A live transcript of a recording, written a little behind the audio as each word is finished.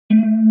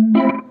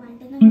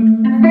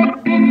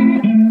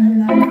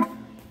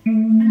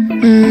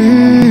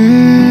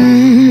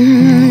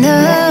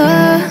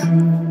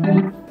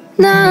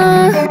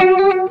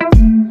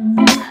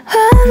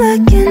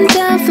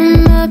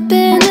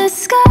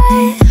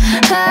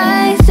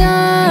I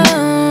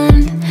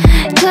don't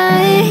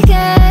like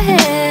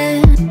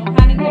it.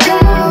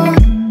 Oh,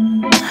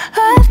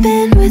 I've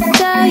been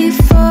without you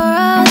for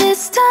all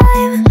this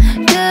time.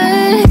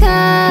 Good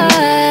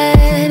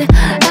God,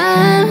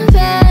 I'm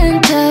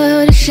bent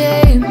out of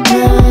shape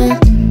now.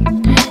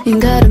 You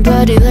got a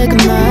body like a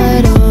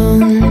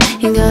model.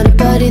 You got a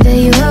body that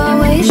you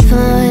always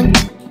find.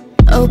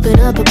 Open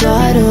up a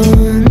bottle,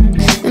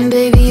 and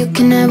baby you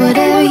can have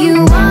whatever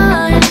you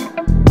want.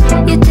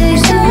 You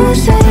taste so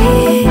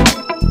sweet,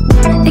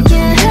 I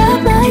can't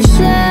help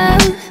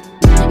myself.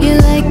 You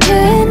like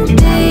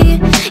candy,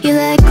 you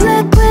like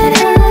liquid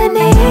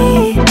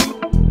honey.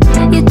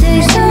 You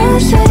taste so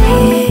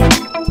sweet,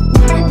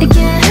 I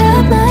can't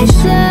help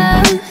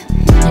myself.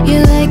 You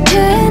like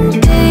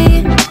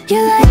candy, you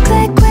like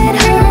liquid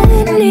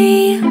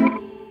honey.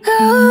 Oh,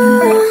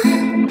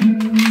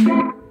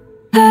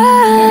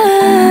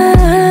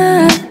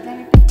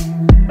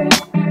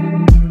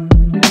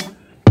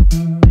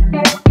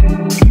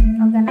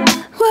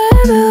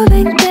 we're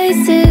moving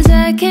places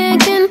I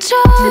can't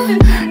control.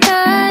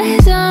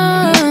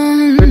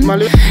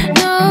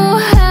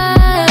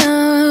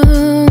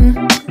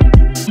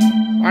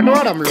 I don't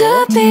know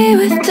how to be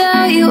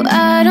without you.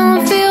 I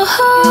don't feel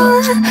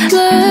whole.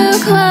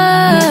 Look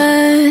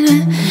what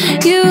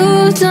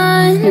you've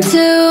done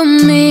to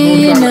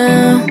me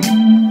now.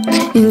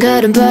 You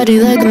got a body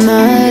like a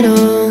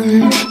model.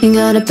 You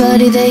got a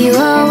body that you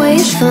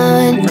always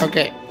find.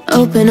 Okay.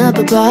 Open up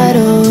a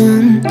bottle,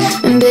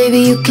 and baby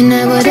you can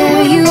have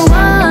whatever you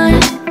want.